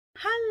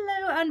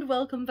Hello and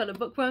welcome, fellow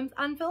bookworms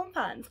and film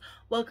fans.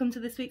 Welcome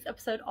to this week's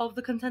episode of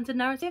The Contented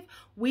Narrative.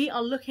 We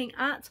are looking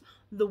at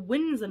The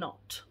Windsor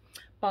Knot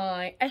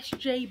by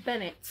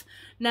S.J.Bennett.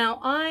 Now,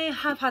 I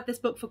have had this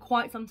book for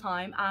quite some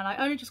time and I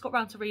only just got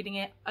round to reading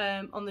it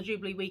on the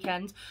Jubilee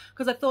weekend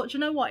because I thought, you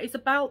know what, it's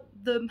about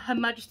Her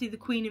Majesty the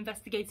Queen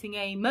investigating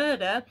a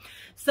murder,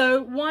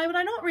 so why would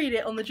I not read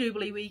it on the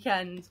Jubilee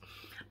weekend?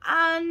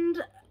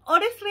 And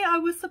honestly, I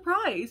was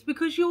surprised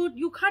because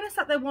you're kind of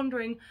sat there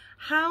wondering,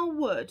 how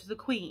would the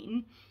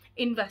Queen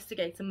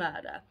investigate a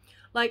murder?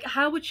 Like,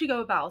 how would she go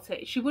about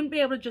it? She wouldn't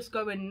be able to just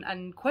go in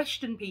and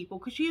question people.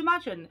 Could you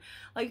imagine,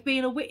 like,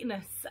 being a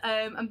witness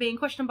and being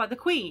questioned by the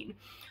Queen?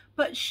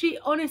 But she,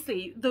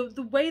 honestly,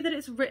 the way that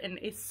it's written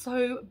is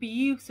so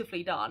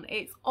beautifully done.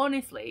 It's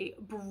honestly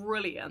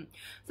brilliant.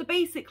 So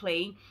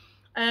basically,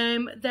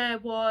 there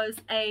was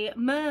a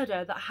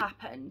murder that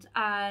happened,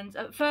 and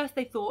at first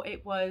they thought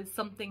it was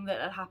something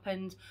that had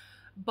happened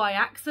by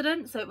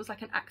accident, so it was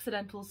like an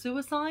accidental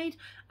suicide,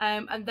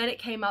 and then it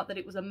came out that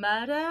it was a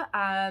murder,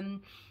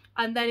 and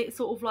then it's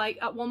sort of like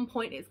at one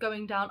point it's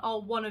going down, oh,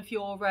 one of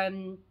your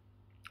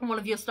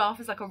staff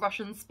is like a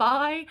Russian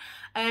spy,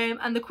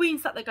 and the Queen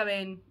sat there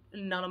going,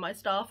 none of my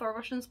staff are a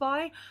Russian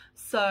spy,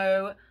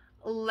 so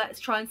let's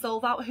try and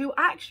solve out who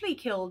actually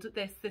killed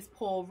this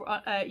poor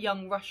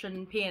young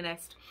Russian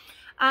pianist.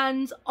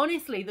 And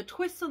honestly, the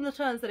twists and the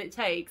turns that it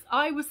takes,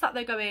 I was sat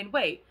there going,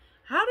 wait,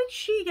 how did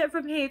she get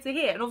from here to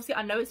here? And obviously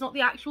I know it's not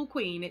the actual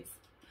Queen, it's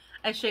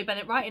S.J.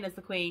 Bennett writing as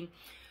the Queen,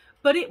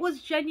 but it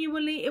was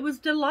genuinely, it was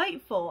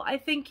delightful. I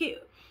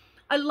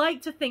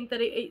like to think that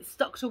it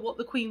stuck to what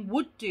the Queen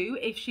would do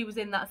if she was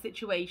in that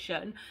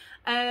situation.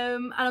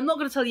 And I'm not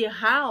going to tell you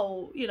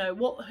how, you know,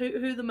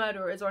 who the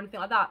murderer is or anything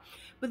like that.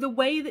 But the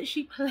way that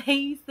she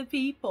plays the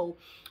people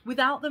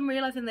without them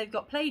realising they've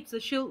got played. So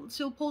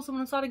she'll pull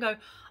someone aside and go,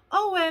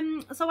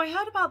 oh, so I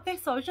heard about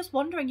this. So I was just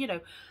wondering, you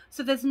know,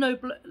 so there's no,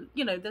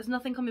 you know, there's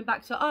nothing coming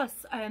back to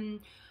us.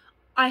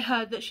 I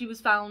heard that she was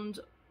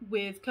found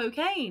with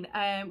cocaine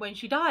when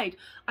she died.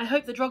 I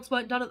hope the drugs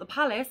weren't done at the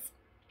palace.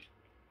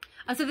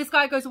 And so this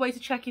guy goes away to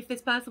check if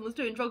this person was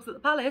doing drugs at the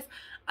palace,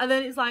 and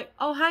then it's like,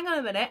 oh, hang on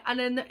a minute, and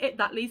then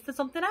that leads to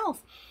something else.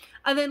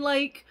 And then,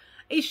 like,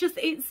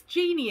 it's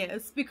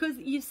genius, because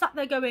you sat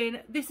there going,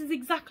 this is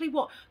exactly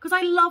what, because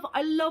I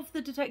love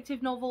the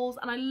detective novels,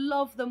 and I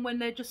love them when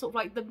they're just sort of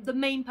like the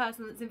main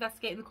person that's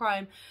investigating the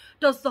crime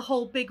does the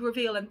whole big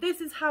reveal, and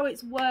this is how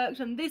it's worked,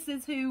 and this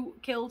is who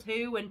killed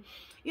who, and,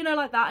 you know,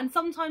 like that. And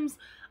sometimes,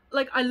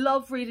 like, I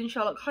love reading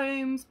Sherlock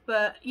Holmes,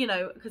 but, you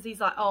know, because he's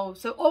like, oh,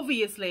 so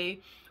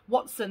obviously,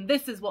 Watson,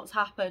 this is what's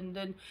happened,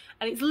 and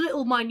it's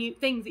little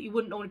minute things that you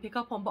wouldn't normally pick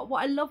up on. But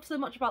what I loved so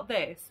much about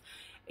this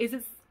is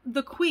it's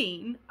the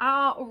Queen,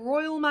 our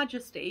Royal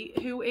Majesty,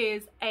 who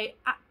is a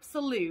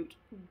absolute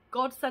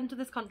godsend to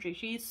this country.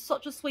 She is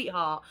such a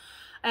sweetheart,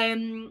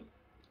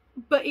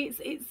 but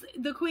it's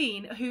the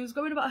Queen who's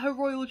going about her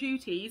royal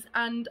duties,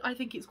 and I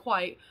think it's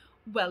quite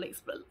well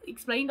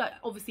explained.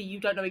 Obviously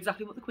you don't know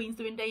exactly what the Queen's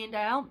doing day in,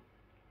 day out,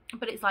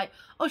 but it's like,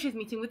 oh, she's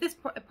meeting with this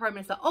Prime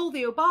Minister. Oh,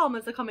 the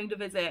Obamas are coming to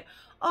visit.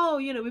 Oh,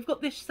 you know, we've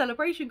got this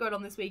celebration going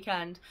on this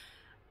weekend.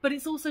 But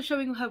it's also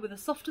showing her with a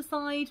softer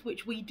side,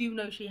 which we do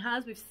know she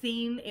has. We've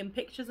seen in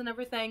pictures and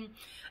everything.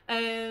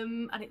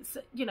 And it's,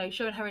 you know,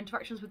 showing her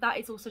interactions with that.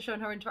 It's also showing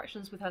her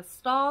interactions with her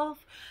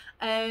staff.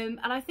 And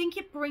I think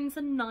it brings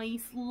a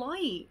nice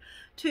light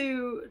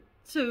to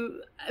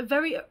a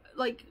very,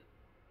 like,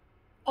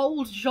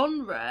 old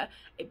genre.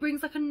 It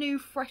brings, like, a new,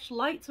 fresh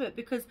light to it,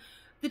 because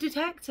the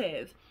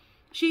detective,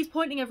 she's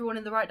pointing everyone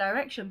in the right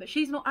direction, but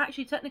she's not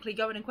actually technically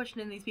going and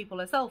questioning these people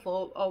herself,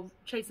 or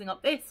chasing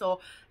up this or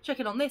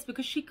checking on this,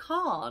 because she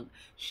can't.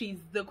 She's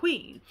the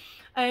Queen.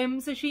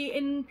 So she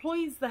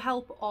employs the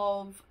help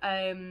of,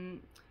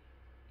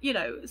 you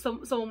know,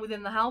 someone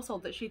within the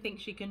household that she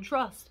thinks she can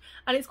trust.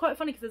 And it's quite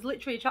funny because there's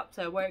literally a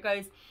chapter where it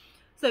goes,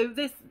 so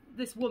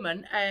this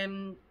woman,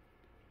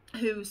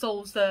 who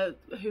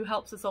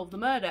helps her solve the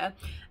murder,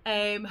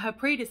 her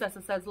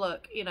predecessor says,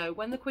 look, you know,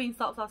 when the Queen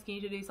starts asking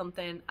you to do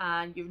something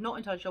and you're not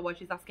entirely sure why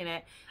she's asking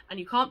it,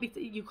 and you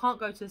can't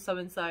go to so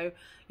and so,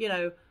 you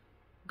know,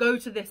 go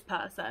to this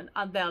person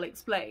and they'll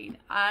explain.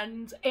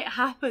 And it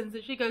happens,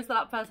 and she goes to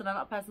that person, and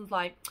that person's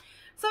like,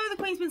 so the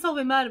Queen's been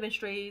solving murder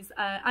mysteries,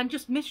 and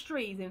just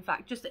mysteries, in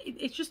fact.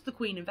 It's just the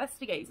Queen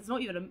investigates. It's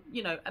not even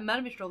a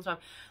murder mystery all the time.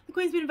 The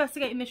Queen's been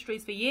investigating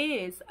mysteries for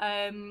years,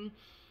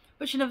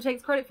 but she never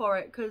takes credit for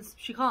it because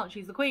she can't.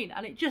 She's the Queen.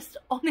 And it just,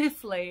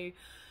 honestly,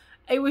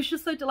 it was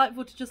just so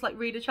delightful to just, like,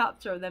 read a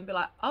chapter and then be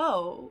like,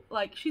 oh,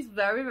 like, she's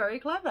very, very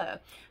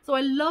clever. So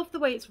I love the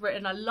way it's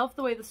written. I love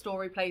the way the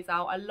story plays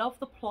out. I love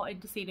the plot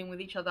interceding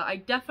with each other. I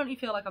definitely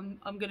feel like I'm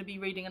going to be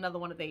reading another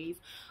one of these.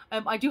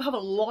 I do have a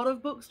lot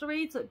of books to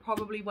read, so it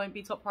probably won't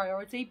be top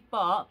priority,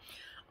 but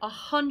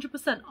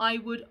 100% I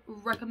would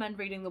recommend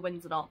reading The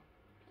Windsor Knot.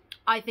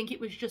 I think it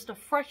was just a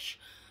fresh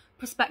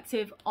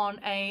perspective on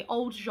a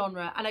old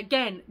genre, and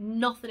again,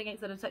 nothing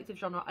against the detective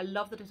genre. I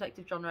love the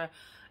detective genre.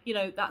 you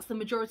know, that's the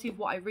majority of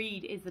what I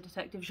read is the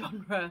detective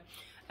genre.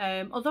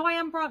 Although I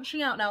am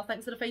branching out now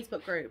thanks to the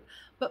Facebook group.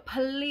 But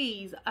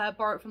please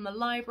borrow it from the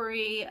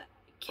library,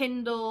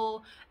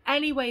 Kindle,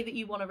 any way that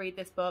you want to read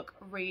this book,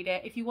 read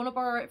it. If you want to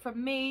borrow it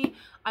from me,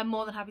 I'm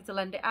more than happy to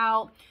lend it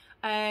out.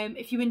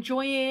 If you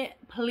enjoy it,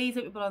 please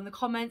leave it below in the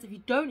comments. If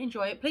you don't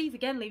enjoy it, please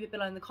again leave it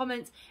below in the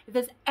comments. If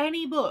there's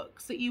any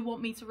books that you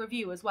want me to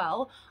review as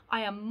well,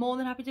 I am more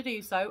than happy to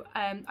do so.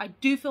 I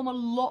do film a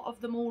lot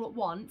of them all at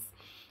once,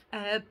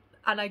 and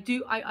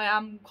I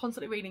am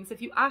constantly reading, so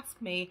if you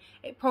ask me,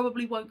 it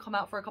probably won't come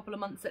out for a couple of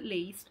months at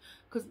least,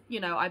 because,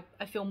 you know,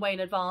 I film way in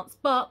advance.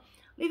 But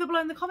leave it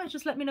below in the comments,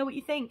 just let me know what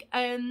you think.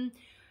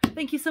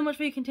 Thank you so much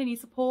for your continued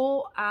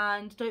support,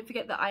 and don't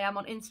forget that I am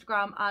on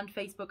Instagram and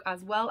Facebook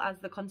as well as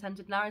The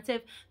Contented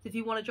Narrative. So if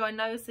you want to join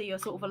those so you're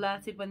sort of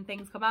alerted when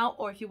things come out,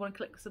 or if you want to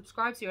click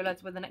subscribe so you're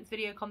alerted when the next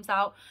video comes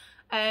out,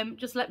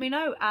 just let me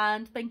know.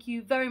 And thank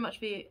you very much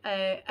for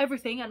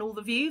everything and all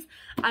the views,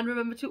 and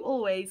remember to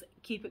always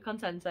keep it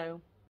contento.